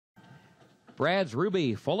Brad's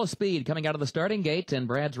Ruby, full of speed, coming out of the starting gate, and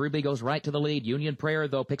Brad's Ruby goes right to the lead. Union Prayer,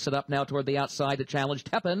 though, picks it up now toward the outside to challenge.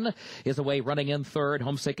 Tepin is away, running in third.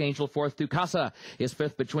 Homesick Angel fourth. Ducasa is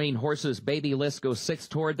fifth between horses. Baby List goes sixth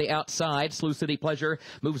toward the outside. Slew City Pleasure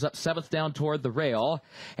moves up seventh down toward the rail.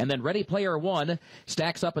 And then Ready Player One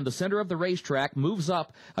stacks up in the center of the racetrack, moves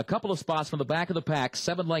up a couple of spots from the back of the pack,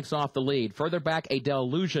 7 lengths off the lead. Further back, a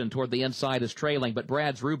Delusion toward the inside is trailing, but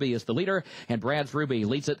Brad's Ruby is the leader, and Brad's Ruby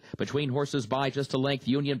leads it between horses by just a length.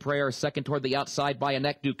 Union Prayer second toward the outside by a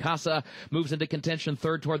neck. Ducasa moves into contention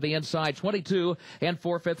third toward the inside. 22 and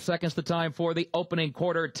 4/5 seconds the time for the opening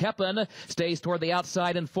quarter. Tepin stays toward the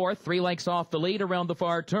outside in fourth, 3 lengths off the lead around the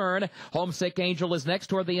far turn. Homesick Angel is next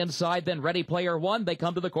toward the inside, then Ready Player One. They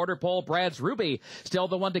come to the quarter pole. Brad's Ruby still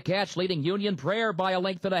the one to catch, leading Union Prayer by a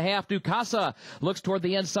length and a half. Ducasa looks toward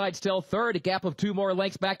the inside, still third, a gap of 2 more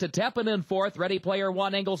lengths back to Tepin in fourth. Ready Player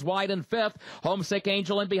One angles wide in fifth. Homesick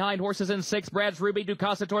Angel in behind horses in sixth. Brad's Ruby,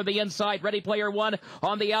 Ducasa toward the inside. Ready Player One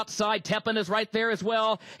on the outside. Tepin is right there as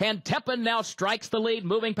well, and Tepin now strikes the lead,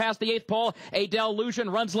 moving past the 8th pole. A Delusion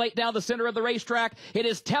runs late down the center of the racetrack. It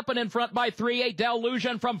is Tepin in front by 3. A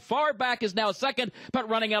Delusion from far back is now second, but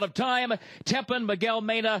running out of time. Tepin, Miguel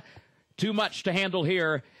Mena, too much to handle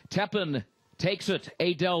here. Tepin takes it.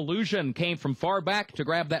 A Delusion came from far back to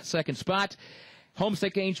grab that second spot.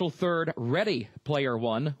 Homesick Angel third. Ready Player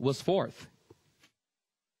One was fourth.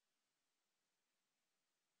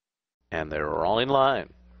 And they're all in line.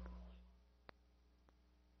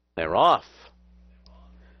 They're off.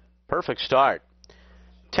 Perfect start.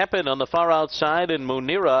 Tepin on the far outside and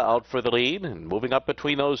Munira out for the lead. And moving up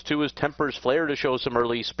between those two is Temper's Flare to show some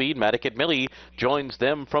early speed. Madaket Millie joins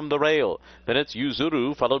them from the rail. Then it's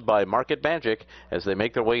Yuzuru followed by Market Magic as they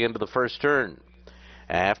make their way into the first turn.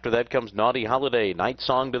 After that comes Naughty Holiday. Night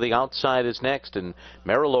Song to the outside is next, and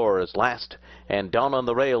Marilor is last. And down on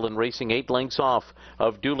the rail and racing 8 lengths off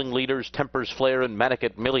of dueling leaders Temper's Flare and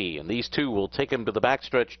Madaket Millie. And these two will take him to the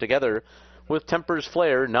backstretch together, with Temper's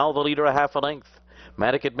Flare now the leader a half a length.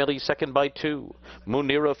 Madaket Millie second by 2.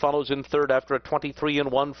 Munira follows in third after a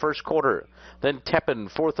 23-1 first quarter. Then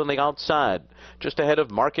Tepin fourth on the outside, just ahead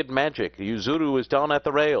of Market Magic. Yuzuru is down at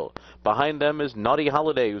the rail. Behind them is Naughty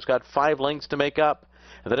Holiday, who's got 5 lengths to make up.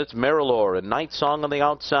 And then it's Marilor and Night Song on the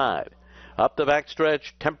outside. Up the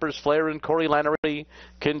backstretch, Temper's Flare and Corey Lannery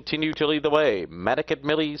continue to lead the way. Madaket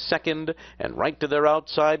Millie second, and right to their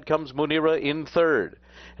outside comes Munira in third.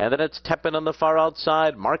 And then it's Tepin on the far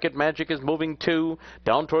outside. Market Magic is moving 2.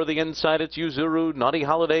 Down toward the inside, it's Yuzuru, Naughty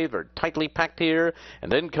Holiday. They're tightly packed here.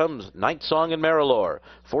 And then comes Night Song and Marilor.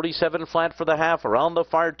 47 flat for the half around the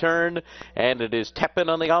far turn. And it is Tepin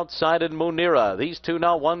on the outside and Munira. These two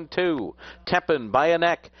now 1-2. Tepin by a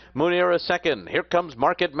neck. Munira second. Here comes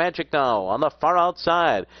Market Magic now on the far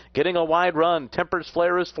outside, getting a wide run. Temper's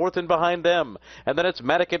Flare is fourth in behind them. And then it's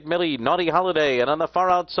Madaket Millie, Naughty Holiday. And on the far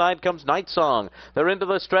outside comes Night Song. They're into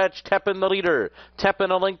the stretch. Tepin the leader.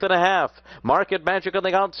 Tepin a length and a half. Market Magic on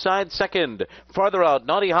the outside second. Farther out,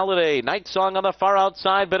 Naughty Holiday. Night Song on the far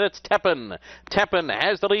outside, but it's Tepin. Tepin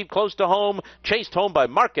has the lead close to home. Chased home by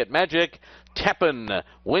Market Magic. Tepin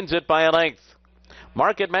wins it by a length.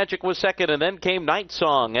 Market Magic was second, and then came Night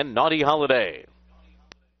Song and Naughty Holiday.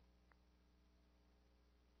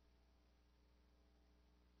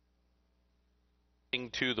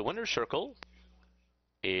 To the winner's circle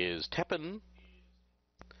is Tepin,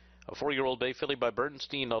 a 4-year-old bay filly by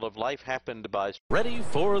Bernstein out of Life Happened by. Ready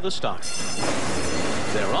for the start.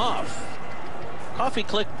 They're off. Coffee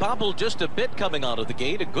Click bobbled just a bit coming out of the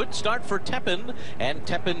gate. A good start for Tepin, and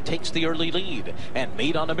Tepin takes the early lead. And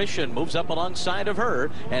Made on a Mission moves up alongside of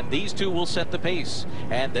her, and these two will set the pace.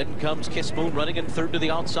 And then comes Kiss Moon running in third to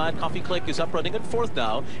the outside. Coffee Click is up running in fourth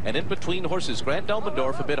now, and in between horses. Grand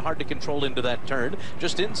Elmendorf a bit hard to control into that turn,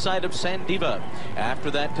 just inside of Sandiva.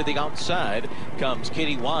 After that to the outside comes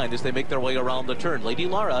Katie Wine as they make their way around the turn. Lady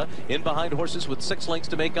Lara in behind horses with 6 lengths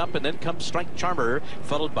to make up, and then comes Strike Charmer,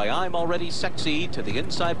 followed by I'm Already Sexy to the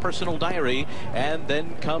inside Personal Diary, and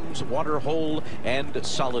then comes Waterhole and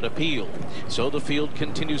Solid Appeal. So the field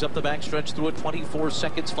continues up the backstretch through a 24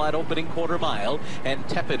 seconds flat opening quarter mile, and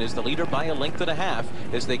Tepin is the leader by a length and a half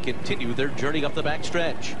as they continue their journey up the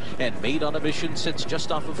backstretch. And Made on a Mission sits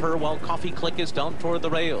just off of her while Coffee Click is down toward the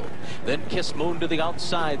rail. Then Kiss Moon to the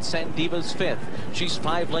outside. Sandiva's fifth. She's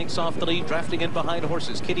 5 lengths off the lead, drafting in behind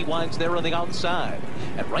horses. Kitty Wine's there on the outside.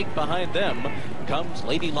 And right behind them comes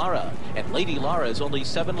Lady Lara. And Lady Lara Lara is only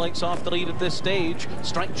 7 lengths off the lead at this stage.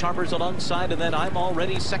 Strike Sharpers alongside, and then I'm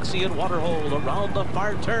Already Sexy and Waterhole around the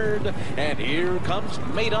far turn. And here comes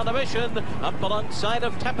Maiden on a Mission up alongside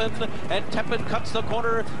of Tepin, and Tepin cuts the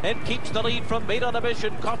corner and keeps the lead from Maiden on a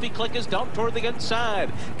Mission. Coffee Click is down toward the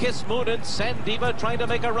inside. Kiss Moon and Sandiva trying to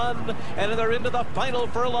make a run, and they're into the final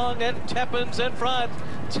furlong, and Tepin's in front.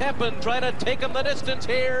 Tepin trying to take him the distance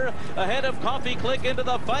here, ahead of Coffee Click into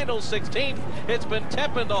the final 16th. It's been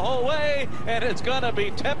Tepin the whole way, and it's gonna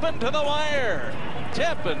be Tepin to the wire.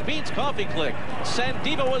 Tepin beats Coffee Click.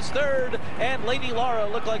 Sandiva was third, and Lady Lara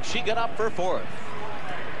looked like she got up for fourth.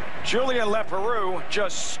 Julian Leperoux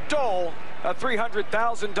just stole a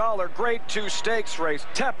 $300,000 Grade 2 stakes race.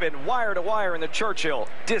 Tepin wire to wire in the Churchill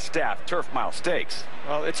Distaff Turf Mile Stakes.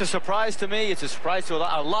 Well, it's a surprise to me. It's a surprise to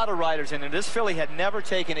a lot of riders in it. This filly had never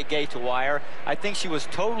taken a gate to wire. I think she was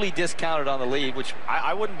totally discounted on the lead, which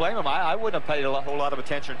I wouldn't blame him. I wouldn't have paid a whole lot of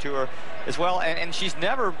attention to her as well. And she's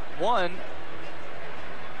never won.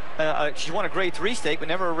 She won a Grade 3 stake, but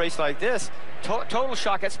never a race like this. Total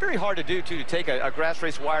shock. That's very hard to do, too, to take a grass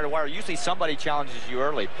race wire to wire. Usually somebody challenges you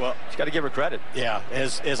early. Well, she's got to give her credit. Yeah,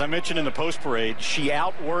 as I mentioned in the post parade, she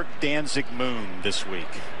outworked Danzig Moon this week,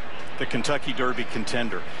 the Kentucky Derby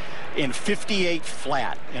contender, in 58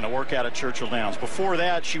 flat in a workout at Churchill Downs. Before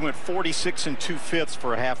that, she went 46 2/5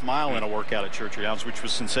 for a half mile in a workout at Churchill Downs, which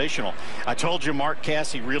was sensational. I told you Mark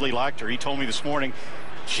Cassie really liked her. He told me this morning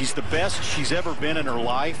she's the best she's ever been in her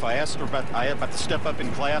life. I asked her about the step up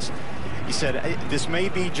in class. He said, this may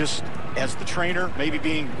be just as the trainer, maybe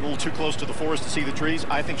being a little too close to the forest to see the trees.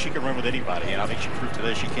 I think she can run with anybody, and I think she proved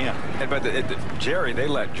today she can. But Jerry, they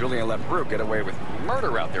let Julian Leperoux get away with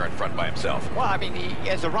murder out there in front by himself. Well, I mean,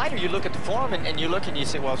 as a rider, you look at the form and you look and you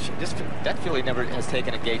say, well, that filly never has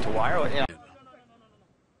taken a gate to wire. You know.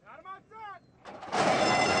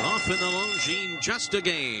 Off in the Longines, just a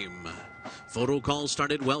game. Photo call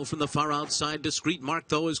started well from the far outside. Discreet Mark,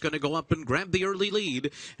 though, is going to go up and grab the early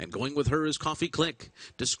lead. And going with her is Coffee Click.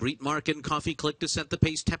 Discreet Mark and Coffee Click to set the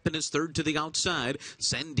pace. Tepin is third to the outside.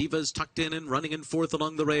 Sandiva's tucked in and running in fourth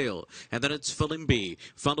along the rail. And then it's Philimby,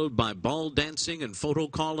 followed by Ball Dancing and Photo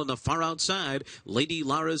Call on the far outside. Lady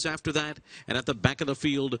Lara's after that. And at the back of the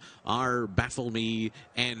field are Baffle Me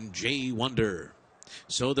and Jay Wonder.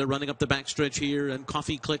 So they're running up the backstretch here, and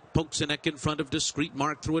Coffee Click pokes a neck in front of Discreet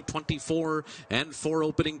Mark through a 24 and 4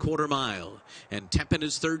 opening quarter mile. And Tepin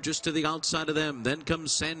is third just to the outside of them. Then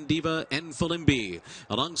comes Sandiva and Philimby.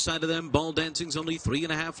 Alongside of them, Ball Dancing's only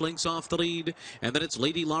 3.5 lengths off the lead. And then it's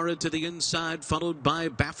Lady Lara to the inside, followed by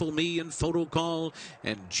Baffle Me and Photo Call.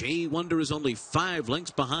 And Jay Wonder is only 5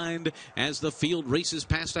 lengths behind as the field races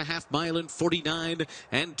past a half mile in 49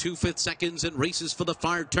 and 2/5 seconds and races for the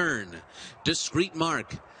far turn. Discreet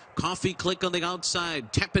Mark, Coffee Click on the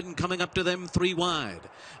outside. Tepin coming up to them 3 wide.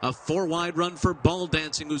 A 4 wide run for Ball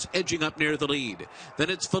Dancing, who's edging up near the lead.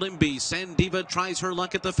 Then it's Philimby. Sandiva tries her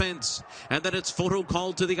luck at the fence. And then it's Photo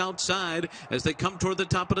Call to the outside as they come toward the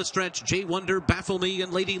top of the stretch. Jay Wonder, Baffle Me,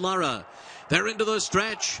 and Lady Lara. They're into the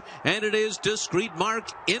stretch, and it is Discreet Mark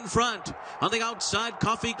in front. On the outside,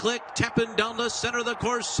 Coffee Click. Tepin down the center of the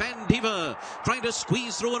course. Sandiva trying to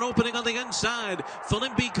squeeze through an opening on the inside.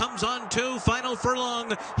 Philimby comes on too. Final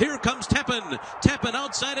furlong. Here comes Tepin. Tepin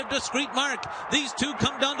outside of Discreet Mark. These two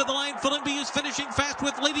come down to the line. Philimby is finishing fast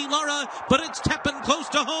with Lady Lara, but it's Tepin close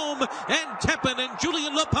to home, and Tepin and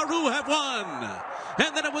Julian Leperoux have won.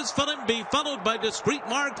 And then it was Philimby, followed by Discreet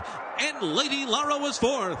Mark, and Lady Lara was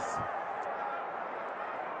fourth.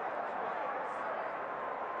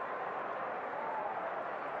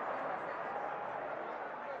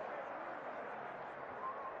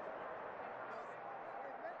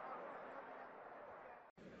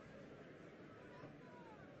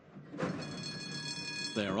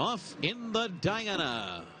 They're off in the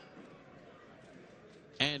Diana.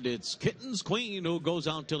 And it's Kitten's Queen who goes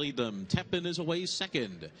out to lead them. Tepin is away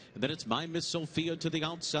second. And then it's My Miss Sophia to the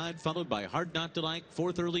outside, followed by Hard Not to Like,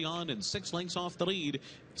 fourth early on and 6 lengths off the lead.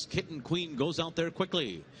 It's Kitten Queen goes out there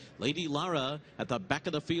quickly. Lady Lara at the back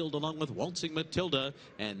of the field along with Waltzing Matilda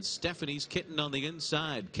and Stephanie's Kitten on the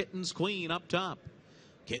inside. Kitten's Queen up top.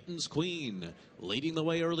 Kitten's Queen leading the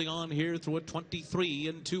way early on here through a 23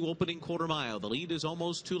 and 2 opening quarter mile. The lead is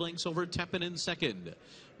almost 2 lengths over Tepin in second.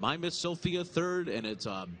 My Miss Sophia third, and it's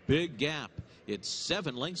a big gap. It's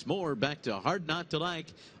 7 lengths more back to Hard Not to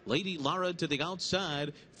Like. Lady Lara to the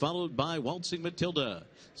outside, followed by Waltzing Matilda.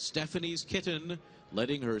 Stephanie's Kitten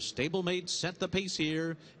letting her stablemate set the pace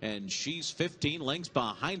here, and she's 15 lengths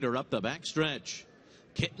behind her up the backstretch.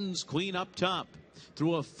 Kitten's Queen up top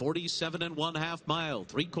through a 47 1/2 mile,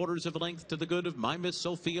 3/4 of a length to the good of My Miss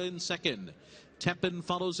Sophia in second. Tepin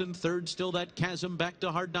follows in third, still that chasm back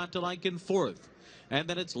to Hard Not to Like in fourth. And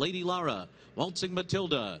then it's Lady Lara, Waltzing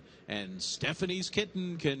Matilda, and Stephanie's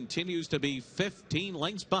Kitten continues to be 15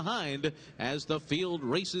 lengths behind as the field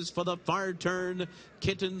races for the far turn.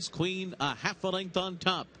 Kitten's Queen a half a length on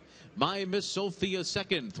top. My Miss Sophia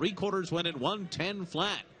second, 3/4 went in 1:10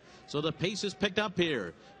 flat. So the pace is picked up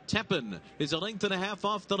here. Tepin is a length and a half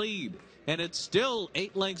off the lead, and it's still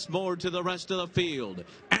 8 lengths more to the rest of the field.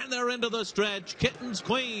 And they're into the stretch. Kitten's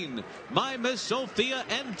Queen, My Miss Sophia,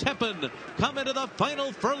 and Tepin come into the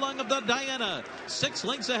final furlong of the Diana. 6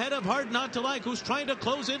 lengths ahead of Hard Not to Like, who's trying to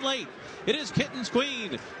close in late. It is Kitten's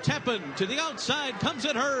Queen. Tepin to the outside, comes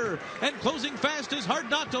at her, and closing fast is Hard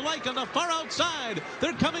Not to Like on the far outside.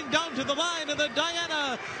 They're coming down to the line of the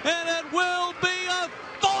Diana, and it will be a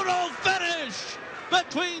photo finish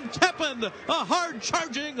between Tepin, a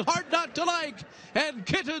hard-charging, Hard Not to Like, and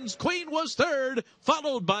Kitten's Queen was third,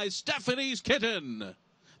 followed by Stephanie's Kitten.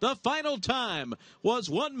 The final time was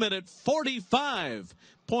 1 minute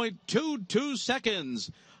 45.22 seconds.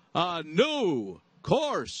 A new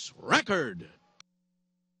course record.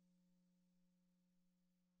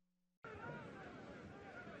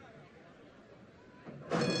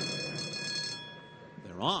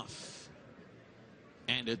 They're off.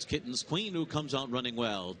 And it's Kitten's Queen who comes out running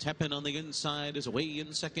well. Tepin on the inside is away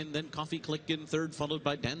in second, then Coffee Click in third, followed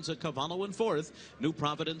by Danza Cavallo in fourth. New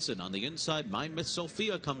Providence, and on the inside, My Miss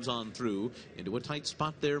Sophia comes on through into a tight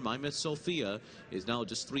spot there. My Miss Sophia is now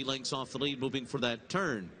just 3 lengths off the lead, moving for that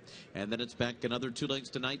turn. And then it's back another 2 lengths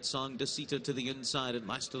to Night Song, Decita to the inside, and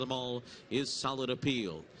last of them all is Solid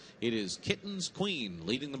Appeal. It is Kitten's Queen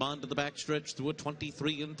leading them on to the backstretch through a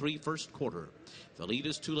 23 3 first quarter. The lead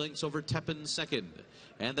is 2 lengths over Tepin second.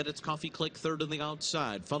 And then it's Coffee Click third on the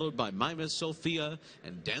outside, followed by My Miss Sophia,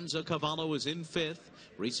 and Danza Cavallo is in fifth,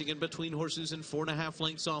 racing in between horses and 4.5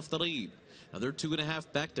 lengths off the lead. Another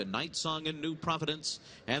 2.5 back to Night Song and New Providence,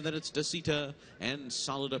 and then it's Decita, and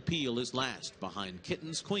Solid Appeal is last behind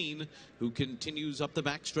Kitten's Queen, who continues up the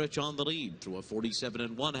backstretch on the lead through a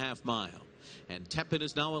 47 1/2 mile. And Tepin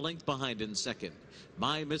is now a length behind in second.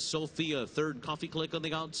 My Miss Sophia third, Coffee Click on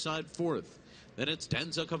the outside fourth. Then it's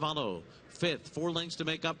Danza Cavallo fifth, 4 lengths to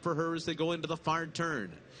make up for her as they go into the far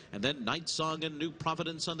turn. And then Night Song and New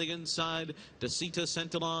Providence on the inside. Decita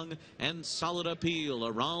sent along, and Solid Appeal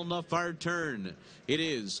around the far turn. It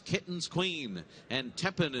is Kitten's Queen, and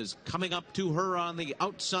Tepin is coming up to her on the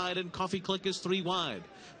outside, and Coffee Click is 3 wide.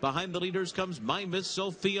 Behind the leaders comes My Miss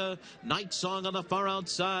Sophia, Night Song on the far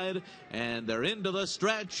outside, and they're into the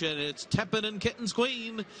stretch, and it's Tepin and Kitten's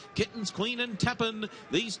Queen. Kitten's Queen and Tepin,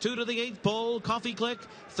 these two to the 8th pole. Coffee Click,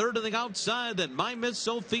 third on the outside, then My Miss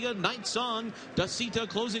Sophia, Night Song. Decita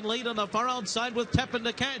closing late on the far outside with Tepin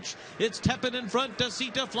to catch. It's Tepin in front,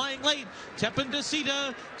 Decita flying late. Tepin,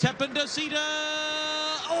 Decita, Tepin, Decita.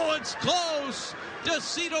 Oh, it's close.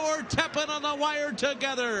 Decita or Tepin on the wire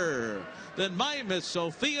together. Then My Miss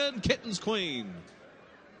Sophia and Kitten's Queen.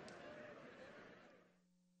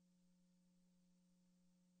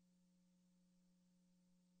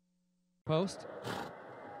 Post.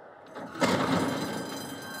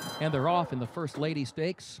 And they're off in the First Lady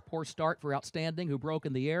Stakes. Poor start for Outstanding, who broke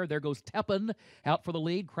in the air. There goes Tepin out for the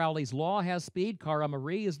lead. Crowley's Law has speed. Cara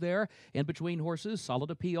Marie is there in between horses.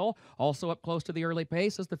 Solid Appeal also up close to the early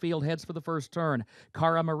pace as the field heads for the first turn.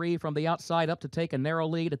 Cara Marie from the outside up to take a narrow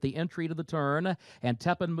lead at the entry to the turn. And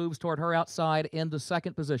Tepin moves toward her outside into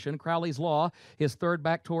second position. Crowley's Law is third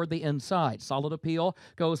back toward the inside. Solid Appeal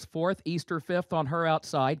goes fourth. Easter fifth on her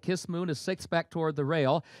outside. Kiss Moon is sixth back toward the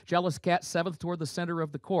rail. Jealous Cat seventh toward the center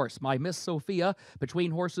of the course. My Miss Sophia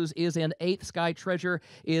between horses is in 8th. Sky Treasure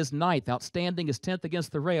is 9th. Outstanding is 10th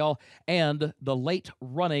against the rail. And the late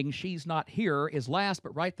running She's Not Here is last,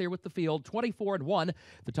 but right there with the field. 24 1.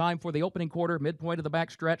 The time for the opening quarter, midpoint of the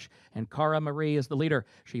backstretch. And Cara Marie is the leader.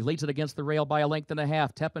 She leads it against the rail by a length and a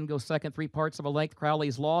half. Tepin goes second, 3/4 of a length.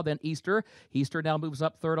 Crowley's Law, then Easter. Easter now moves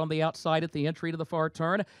up third on the outside at the entry to the far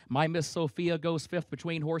turn. My Miss Sophia goes fifth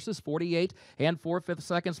between horses, 48 and 4/5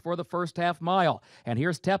 seconds for the first half mile. And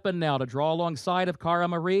here's Tepin now to draw alongside of Cara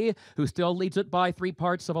Marie, who still leads it by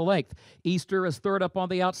 3/4 of a length. Easter is third up on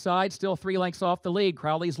the outside, still 3 lengths off the lead.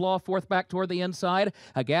 Crowley's Law fourth back toward the inside.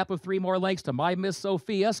 A gap of 3 more lengths to My Miss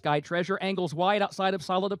Sophia. Sky Treasure angles wide outside of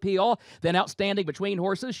Solid Appeal. Then Outstanding between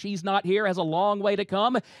horses. She's Not Here has a long way to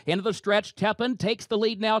come. Into the stretch, Tepin takes the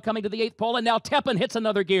lead now coming to the 8th pole, and now Tepin hits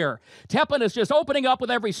another gear. Tepin is just opening up with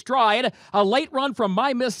every stride. A late run from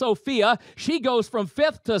My Miss Sophia. She goes from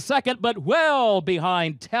 5th to 2nd, but well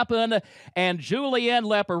behind Tepin. And Julien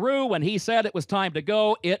Leperoux, when he said it was time to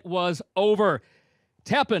go, it was over.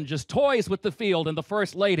 Tepin just toys with the field in the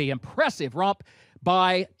First Lady. Impressive romp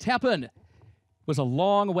by Tepin. Was a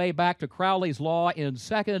long way back to Crowley's Law in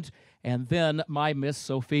second, and then My Miss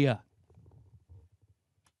Sophia.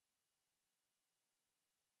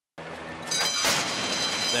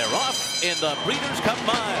 They're off in the Breeders' Cup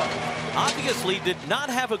Mile. Obviously did not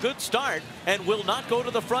have a good start and will not go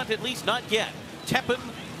to the front, at least not yet. Tepin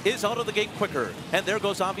is out of the gate quicker, and there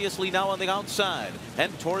goes Obviously now on the outside,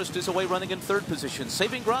 and Tourist is away running in third position,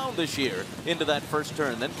 saving ground this year into that first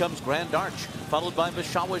turn. Then comes Grand Arch, followed by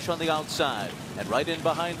Mishawish on the outside, and right in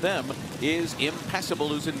behind them is Impassable,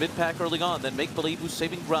 who's in mid-pack early on, then Make Believe, who's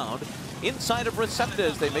saving ground inside of Recepta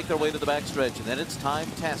as they make their way to the backstretch, and then it's Time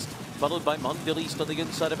Test, followed by Mondelist on the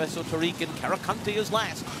inside of Esoterique, and Caraconte is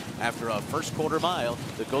last after a first quarter mile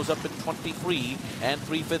that goes up in 23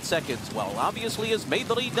 3/5 seconds. Well, Obviously has made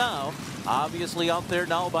the lead now. Obviously out there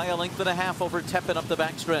now by a length and a half over Tepin up the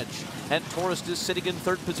backstretch. And Tourist is sitting in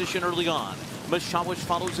third position early on. Mishawish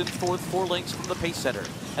follows in fourth, 4 lengths from the pace setter.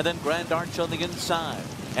 And then Grand Arch on the inside.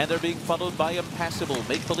 And they're being followed by Impassable,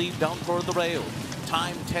 Make Believe down toward the rail.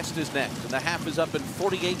 Time Test is next, and the half is up in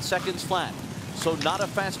 48 seconds flat. So not a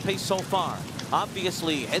fast pace so far.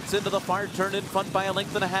 Obviously heads into the far turn in front by a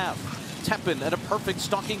length and a half. Tepin at a perfect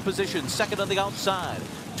stalking position, second on the outside.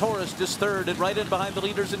 Tourist is third and right in behind the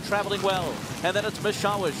leaders and traveling well. And then it's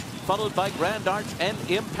Mishawish, followed by Grand Arch and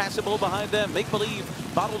Impassable behind them. Make Believe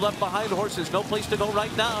bottled up behind horses. No place to go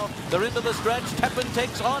right now. They're into the stretch. Tepin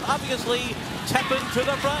takes on Obviously. Tepin to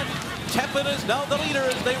the front. Tepin is now the leader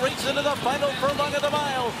as they race into the final furlong of the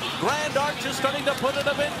mile. Grand Arch is starting to put it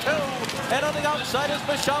a bit too. And on the outside is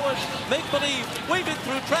Mishawish. Make Believe weaving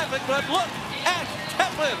through traffic, but look at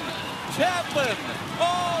Tepin. Tepin.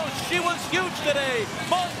 Oh, she was huge today.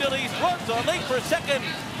 Mondelist runs on late for second,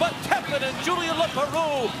 but Tepin and Julia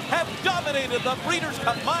Leperoux have dominated the Breeders'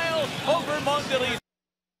 Cup Mile over Mondelist.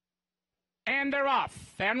 And they're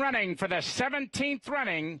off and running for the 17th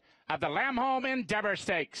running of the Lambholm Endeavour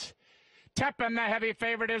Stakes. Tepin, the heavy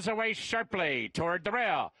favorite, is away sharply toward the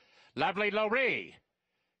rail. Lovely Lowry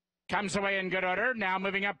comes away in good order. Now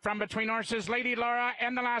moving up from between horses, Lady Laura,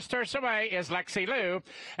 and the last horse away is Lexi Lou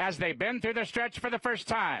as they bend through the stretch for the first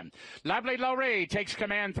time. Lovely Lowry takes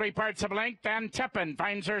command 3 parts of length, and Tepin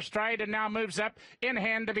finds her stride and now moves up in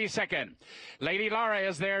hand to be second. Lady Laura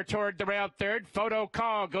is there toward the rail third. Photo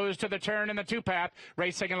Call goes to the turn in the 2-path,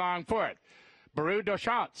 racing along fourth. Baru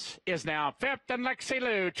Dochance is now fifth, and Lexi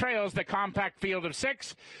Lou trails the compact field of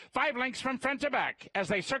 6, 5 lengths from front to back as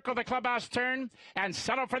they circle the clubhouse turn and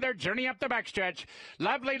settle for their journey up the backstretch.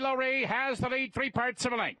 Lovely Lowry has the lead 3 parts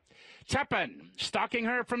of a length. Tepin stalking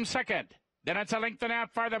her from second. Then it's a length and a half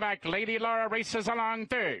farther back. Lady Laura races along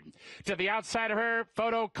third. To the outside of her,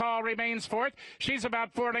 Photo Call remains fourth. She's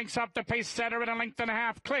about 4 lengths off the pace setter and a length and a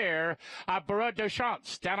half clear. Baru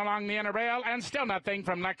Dochance down along the inner rail, and still nothing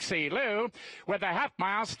from Lexi Lou with a half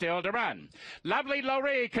mile still to run. Lovely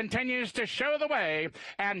Lowry continues to show the way,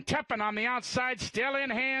 and Tepin on the outside still in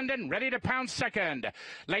hand and ready to pounce second.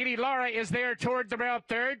 Lady Laura is there toward the rail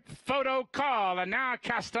third. Photo Call, and now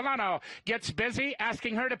Castellano gets busy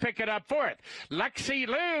asking her to pick it up fourth. Lexi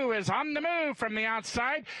Lou is on the move from the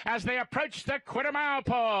outside as they approach the quarter-mile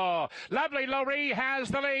pole. Lovely Lowry has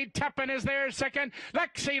the lead. Tepin is there second.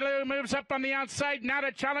 Lexi Lou moves up on the outside now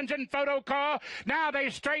to challenge and Photo Call. Now they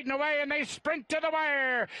straighten away and they sprint to the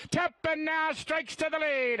wire. Tepin now strikes to the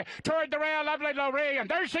lead toward the rail. Lovely Lowry, and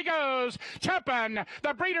there she goes. Tepin,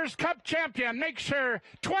 the Breeders' Cup champion, makes her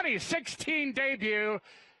 2016 debut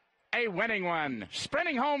a winning one,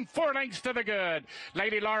 sprinting home 4 lengths to the good.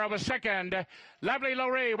 Lady Laura was second. Lovely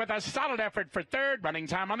Lowry with a solid effort for third. Running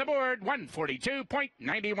time on the board,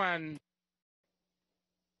 1:42.91.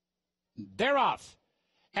 They're off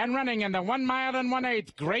and running in the 1 mile and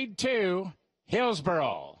 1/8, Grade 2,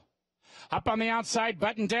 Hillsborough. Up on the outside,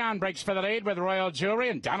 button down, breaks for the lead with Royal Jewelry,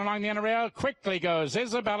 and down along the inner rail quickly goes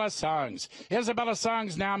Isabella Songs. Isabella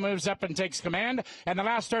Songs now moves up and takes command, and the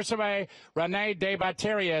last horse away, Rene de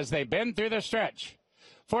Batteria, as they bend through the stretch.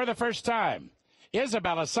 For the first time,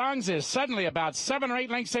 Isabella Songs is suddenly about 7 or 8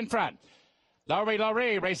 lengths in front.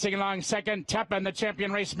 Lowry racing along second. Tepin, the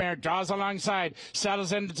champion race mare, draws alongside,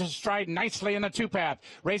 settles into stride nicely in the 2-path.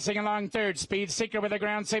 Racing along third, Speed Seeker with a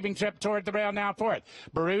ground-saving trip toward the rail now fourth.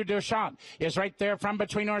 Baru Duchamp is right there from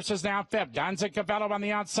between horses now fifth. Donza Cavallo on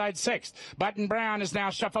the outside sixth. Button Brown is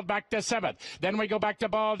now shuffled back to seventh. Then we go back to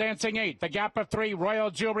Ball Dancing eighth. The gap of 3,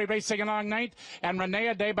 Royal Jewelry racing along ninth. And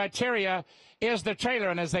Renea de Batteria is the trailer,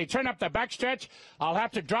 and as they turn up the backstretch, I'll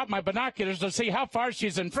have to drop my binoculars to see how far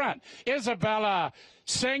she's in front. Isabella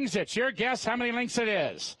Sings, it's your guess how many lengths it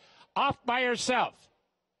is. Off by herself.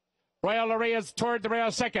 Royal Lowry is toward the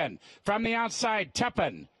rail second. From the outside,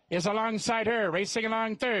 Tepin is alongside her, racing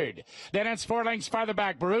along third. Then it's 4 lengths farther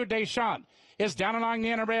back. Baru Deschamps is down along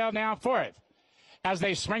the inner rail now fourth. as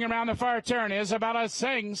they swing around the far turn. Isabella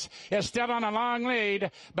Sings is still on a long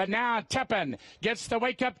lead, but now Tepin gets the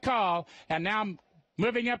wake-up call, and now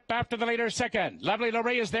moving up after the leader second. Lovely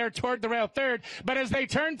Loree is there toward the rail third, but as they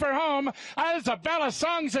turn for home, Isabella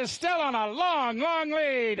Songs is still on a long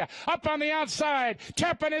lead. Up on the outside,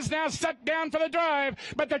 Tepin is now set down for the drive,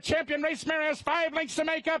 but the champion race mare has 5 lengths to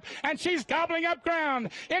make up, and she's gobbling up ground.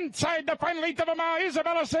 Inside the final 1/8 of a mile,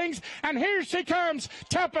 Isabella Sings, and here she comes.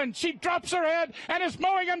 Tepin, she drops her head and is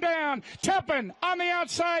mowing him down. Tepin on the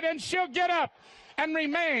outside, and she'll get up and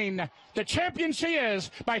remain the champion she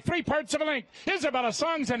is by 3 parts of a length. Isabella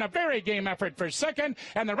Songs in a very game effort for second,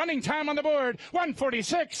 and the running time on the board,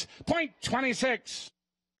 1:46.26.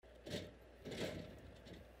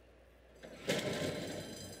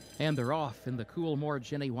 And they're off in the Coolmore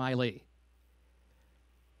Jenny Wiley.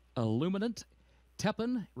 Illuminant,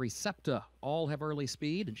 Tepin, Recepta all have early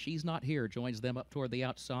speed, and She's Not Here joins them up toward the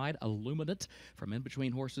outside. Illuminant from in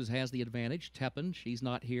between horses has the advantage. Tepin, She's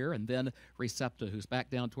Not Here, and then Recepta, who's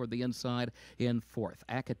back down toward the inside in 4th.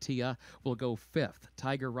 Akatia will go 5th.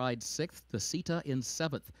 Tiger Ride 6th. Decita in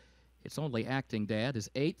 7th. It's Only Acting Dad is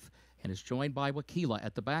 8th, and is joined by Wakila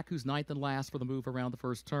at the back, who's 9th and last for the move around the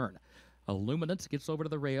first turn. Illuminant gets over to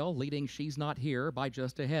the rail, leading She's Not Here by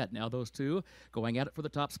just ahead. Now those two going at it for the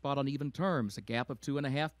top spot on even terms. A gap of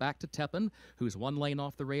 2.5 back to Tepin, who's 1 lane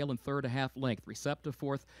off the rail and third a half length. Recepta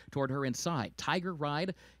 4th toward her inside. Tiger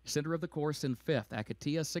Ride, center of the course in 5th.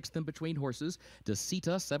 Akatia 6th in between horses.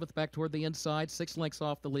 Decita 7th back toward the inside, 6 lengths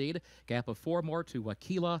off the lead. Gap of 4 more to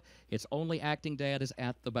Wakila. It's Only Acting Dad is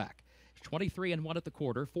at the back. 23 and 1 at the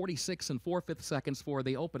quarter, 46 and 4/5 seconds for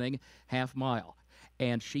the opening half mile.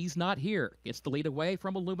 And She's Not Here gets the lead away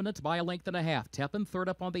from Illuminant by 1.5 lengths. Tepin third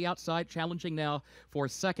up on the outside, challenging now for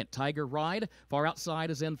second. Tiger Ride far outside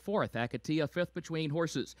is in 4th. Akatia 5th between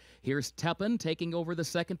horses. Here's Tepin taking over the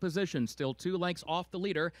second position, still 2 lengths off the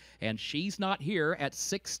leader, and She's Not Here at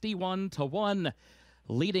 61-1.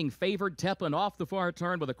 Leading favored Tepin off the far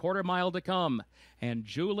turn with a 1/4 mile to come. And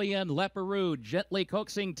Julian Leperoux gently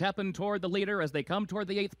coaxing Tepin toward the leader as they come toward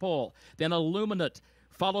the 8th pole. Then Illuminant,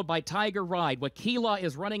 followed by Tiger Ride. Wakila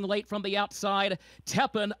is running late from the outside.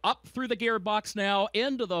 Tepin up through the gearbox now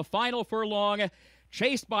into the final furlong.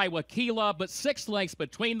 Chased by Wakila, but 6 lengths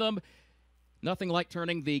between them. Nothing like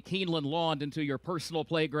turning the Keeneland lawn into your personal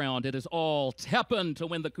playground. It is all Tepin to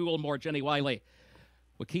win the Coolmore Jenny Wiley.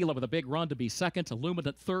 Wakila with a big run to be second,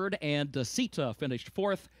 Illuminant third, and Decita finished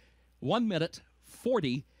 4th. 1 minute,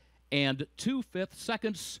 40 and 2/5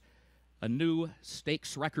 seconds. A new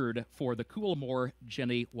stakes record for the Coolmore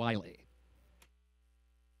Jenny Wiley.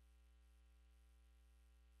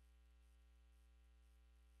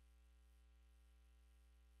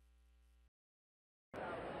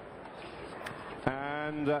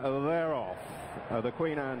 And they're off. The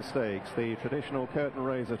Queen Anne Stakes, the traditional curtain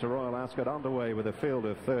raiser to Royal Ascot, underway with a field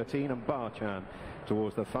of 13, and Barchan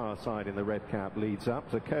towards the far side in the red cap leads up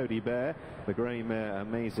to Cody Bear, the grey mare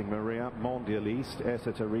Amazing Maria, Mondialiste,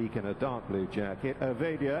 Essa Tariq in a dark blue jacket,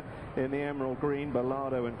 Avedia in the emerald green,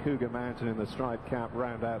 Bellado and Cougar Mountain in the striped cap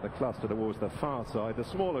round out the cluster towards the far side. The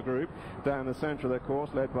smaller group down the centre of the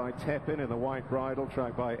course led by Tepin in the white bridle,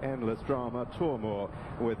 tracked by Endless Drama, Tourmore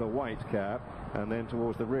with the white cap, and then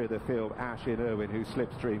towards the rear of the field Ashin Irwin, who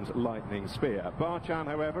slipstreams Lightning Spear. Barchan,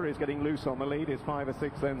 however, is getting loose on the lead, is 5 or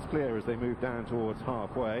 6 lengths clear as they move down towards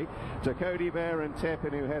halfway. To Cody Bear and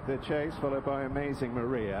Tepin, who head the chase, followed by Amazing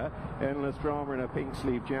Maria. Endless Drama in a pink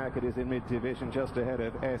sleeve jacket is in mid-division just ahead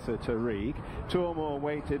of Essa Tariq. Tourmore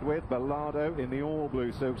waited with Bellado in the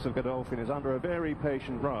all-blue silks of Godolphin is under a very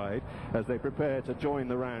patient ride as they prepare to join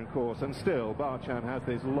the round course, and still Barchan has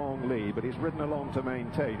this long lead, but he's ridden along to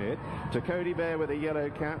maintain it. To Cody Bear with a yellow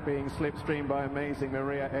cap being slipstreamed by Amazing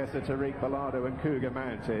Maria, Essa Tariq, Bellado and Cougar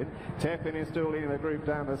Mountain. Tepin is still leading the group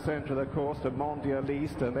down the centre of the course to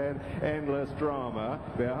Mondialiste and then Endless Drama.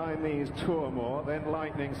 Behind these Tourmore, then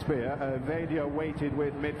Lightning Spear. Vadia weighted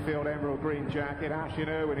with midfield emerald green jacket. Ashin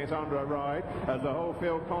Irwin is under a ride as the whole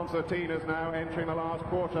field concertinas now entering the last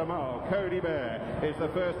 1/4 mile. Cody Bear is the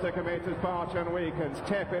first to commit as Barchan weakens.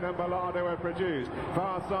 Tepin and Bellado are produced.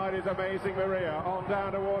 Far side is Amazing Maria on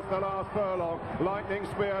down towards the last furlong. Lightning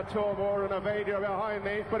Spear, Tourmore and Avadia behind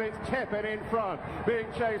these, but it's Tepin in front, being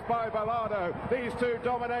chased by Bellado. These two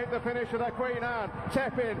dominate the finish of the Queen Anne.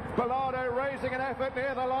 Tepin, Bellado raising an effort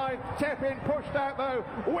near the line. Tepin pushed out though,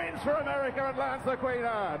 wins for America and lands the Queen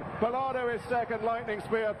Anne. Bellado is second, Lightning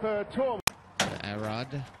Spear third, Tourmore.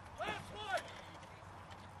 Arad.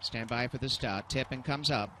 Stand by for the start. Tepin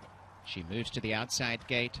comes up. She moves to the outside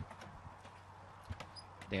gate.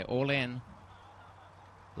 They're all in.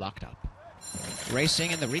 Locked up.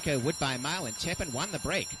 Racing in the Rico Woodbine Mile, and Tepin won the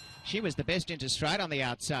break. She was the best into stride on the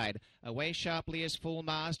outside. Away sharply is Full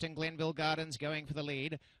Mast and Glenville Gardens going for the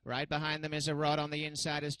lead. Right behind them is a Rod on the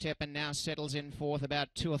inside as Tepin now settles in fourth,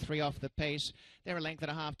 about 2 or 3 off the pace. They're a length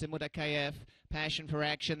and a half to Mudakayef. Passion for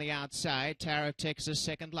Action the outside. Tower of Texas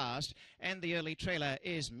second last. And the early trailer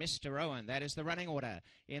is Mr. Owen. That is the running order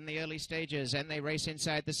in the early stages. And they race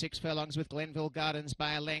inside the 6 furlongs with Glenville Gardens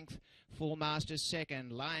by a length. Full Mast is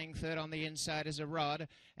second. Lying third on the inside is a Rod.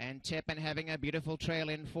 And Tepin having a beautiful trail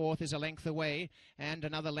in fourth is a length away. And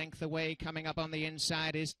another length away coming up on the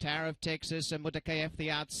inside is Tower of Texas and Mudakayef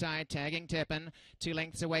the outside tagging Tepin. 2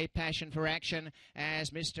 lengths away Passion for Action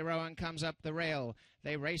as Mr. Owen comes up the rail.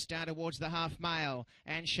 They race down towards the half mile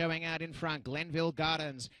and showing out in front Glenville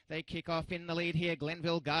Gardens. They kick off in the lead here.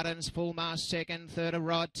 Glenville Gardens, Full Mast second, third a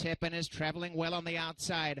Rod. Tepin is travelling well on the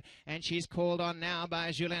outside and she's called on now by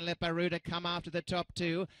Julien Leparoux to come after the top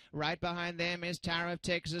 2. Right behind them is Tower of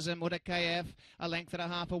Texas and Mudakayef. A length and a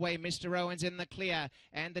half away. Mr. Owen's in the clear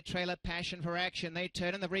and the trailer Passion for Action. They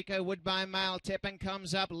turn in the Rico Woodbine Mile. Tepin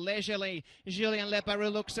comes up leisurely. Julien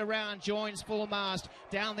Leparoux looks around, joins Full Mast.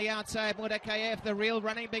 Down the outside Mudakayef. The real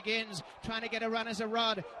running begins, trying to get a run as a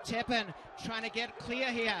Rod. Tepin trying to get clear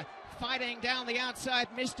here, fighting down the outside.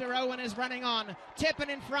 Mr. Owen is running on. Tepin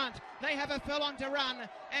in front. They have a furlong to run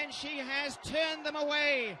and she has turned them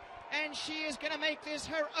away and she is going to make this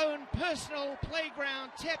her own personal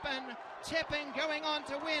playground. Tepin going on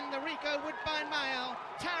to win the Rico Woodbine Mile.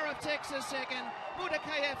 Tower of Texas second,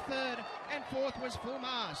 Mudakayef third, and fourth was Full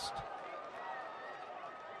Mast.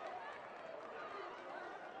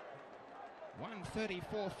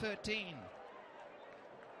 1:34.13.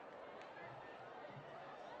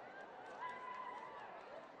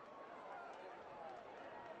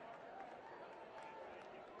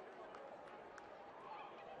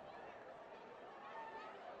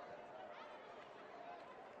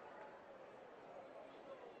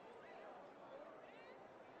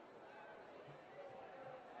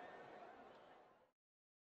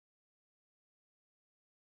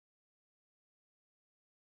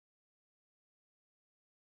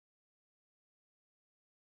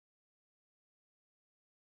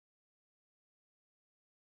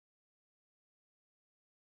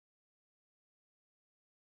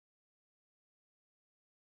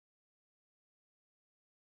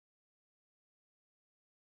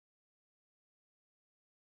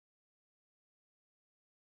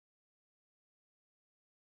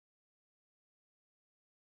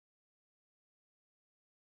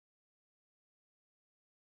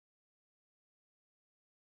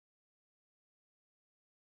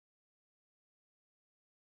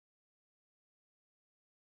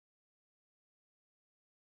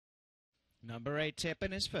 Number 8,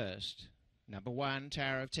 Tepin is first. Number 1,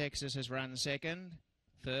 Tower of Texas has run second.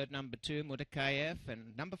 Third, number 2, Mudakayef.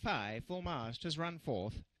 And number 5, Full Mast has run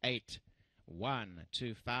fourth. 8, 1,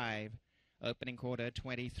 2, 5. Opening quarter,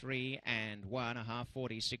 23 and 1. A half,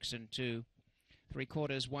 46 and 2.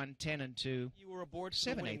 3/4, 110 and 2. You were aboard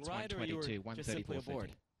 7 8 122, 134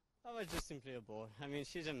 aboard? I was just simply aboard. I mean,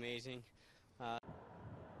 she's amazing. And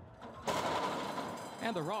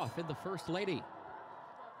they're off in the First Lady.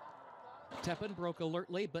 Tepin broke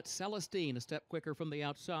alertly, but Celestine a step quicker from the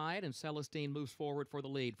outside, and Celestine moves forward for the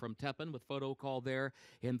lead from Tepin with Photo Call there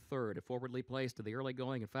in third. Forwardly placed to the early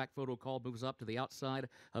going. In fact, Photo Call moves up to the outside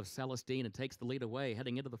of Celestine and takes the lead away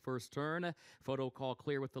heading into the first turn. Photo Call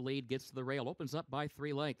clear with the lead, gets to the rail, opens up by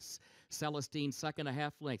 3 lengths. Celestine second a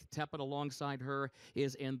half length. Tepin alongside her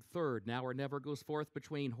is in third. Now or Never goes fourth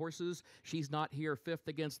between horses. She's not here, fifth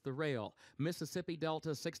against the rail. Mississippi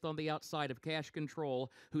Delta sixth on the outside of Cash Control,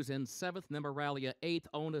 who's in seventh. Nemeralia 8th,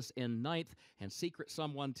 Onus in 9th, and Secret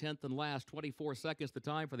Someone 10th and last. 24 seconds the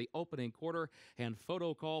time for the opening quarter, and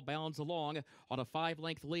Photo Call bounds along on a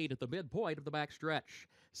 5-length lead at the midpoint of the back stretch.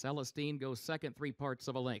 Celestine goes second, 3 parts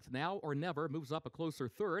of a length. Now or Never moves up a closer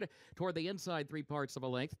third toward the inside 3 parts of a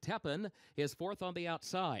length. Tepin is fourth on the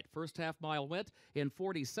outside. First half mile went in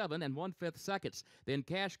 47 and 1/5 seconds. Then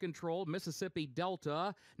Cash Control, Mississippi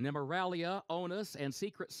Delta, Nemeralia, Onus, and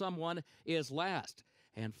Secret Someone is last.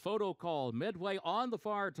 And Photo Call midway on the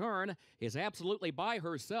far turn is absolutely by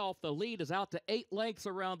herself. The lead is out to 8 lengths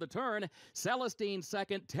around the turn. Celestine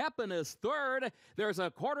second, Tepin is third. There's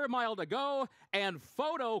a 1/4 mile to go, and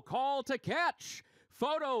Photo Call to catch.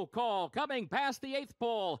 Photo Call coming past the 8th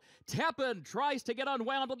pole. Tepin tries to get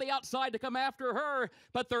unwound on the outside to come after her,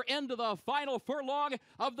 but they're into the final furlong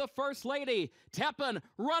of the First Lady. Tepin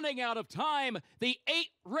running out of time. The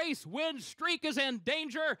 8-race win streak is in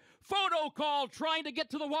danger. Photo Call trying to get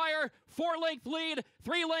to the wire. 4-length lead,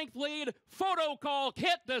 3-length lead. Photo Call,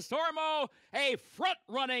 Kit DeSormo, a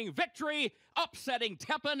front-running victory, upsetting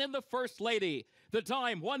Tepin in the First Lady. The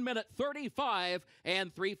time 1 minute 35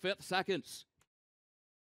 and 3/5 seconds.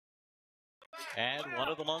 And one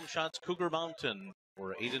of the long shots, Cougar Mountain,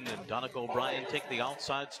 where Aiden and Donica O'Brien take the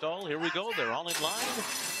outside stall. Here we go. They're all in line.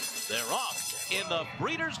 They're off in the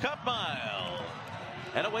Breeders' Cup Mile.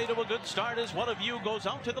 And away to a good start as One of You goes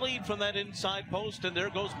out to the lead from that inside post, and there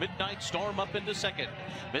goes Midnight Storm up into second.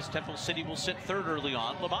 Miss Temple City will sit third early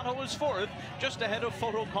on. Lamato is fourth, just ahead of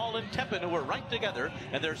Photo Call and Tepin, who are right together,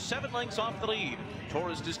 and they're 7 lengths off the lead.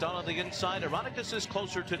 Tourist is down on the inside. Ironicus is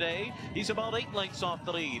closer today. He's about 8 lengths off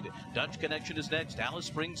the lead. Dutch Connection is next. Alice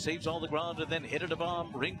Springs saves all the ground, and then Hit It a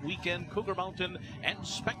Bomb, Ring Weekend, Cougar Mountain, and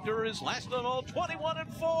Spectre is last of them all, 21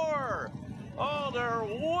 and 4. Oh, they're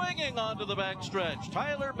winging onto the backstretch.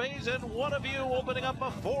 Tyler Bays and One of You opening up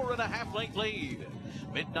a 4.5 length lead.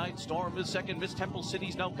 Midnight Storm is second. Miss Temple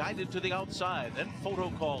City's now guided to the outside. Then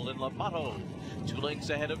Photo Call and Lamato. 2 lengths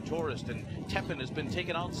ahead of Tourist, and Tepin has been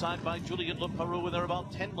taken outside by Julian LeParoux, and they're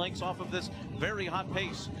about 10 lengths off of this very hot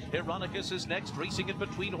pace. Ironicus is next, racing in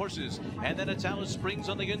between horses, and then it's Alice Springs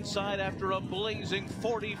on the inside after a blazing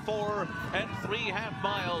 44 and 3/2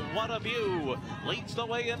 mile. One of You leads the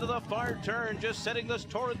way into the far turn, just setting this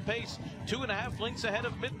torrid pace, 2.5 lengths ahead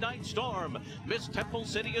of Midnight Storm. Miss Temple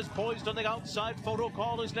City is poised on the outside. Photo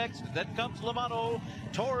Call is next. Then comes Lamato,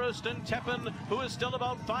 Tourist, and Tepin, who is still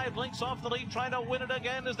about 5 lengths off the lead, trying to win it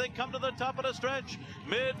again as they come to the top of the stretch.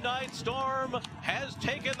 Midnight Storm has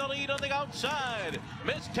taken the lead on the outside.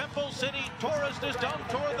 Miss Temple City, Tourist is down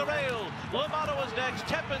toward the rail. Lamato is next.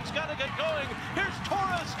 Tepin's got to get going. Here's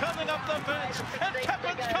Tourist coming up the fence, and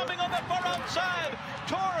Tepin's coming on the far outside.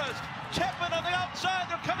 Tourist, Tepin on the outside.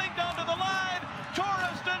 They're coming down to the line.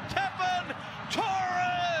 Tourist and Tepin.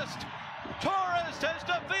 Tourist! Tourist has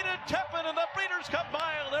defeated Tepin in the Breeders' Cup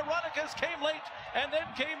Mile. Ironicus came late, and then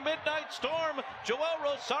came Midnight Storm, Joel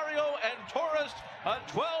Rosario, and Tourist, a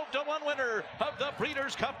 12-1 winner of the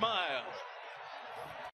Breeders' Cup Mile.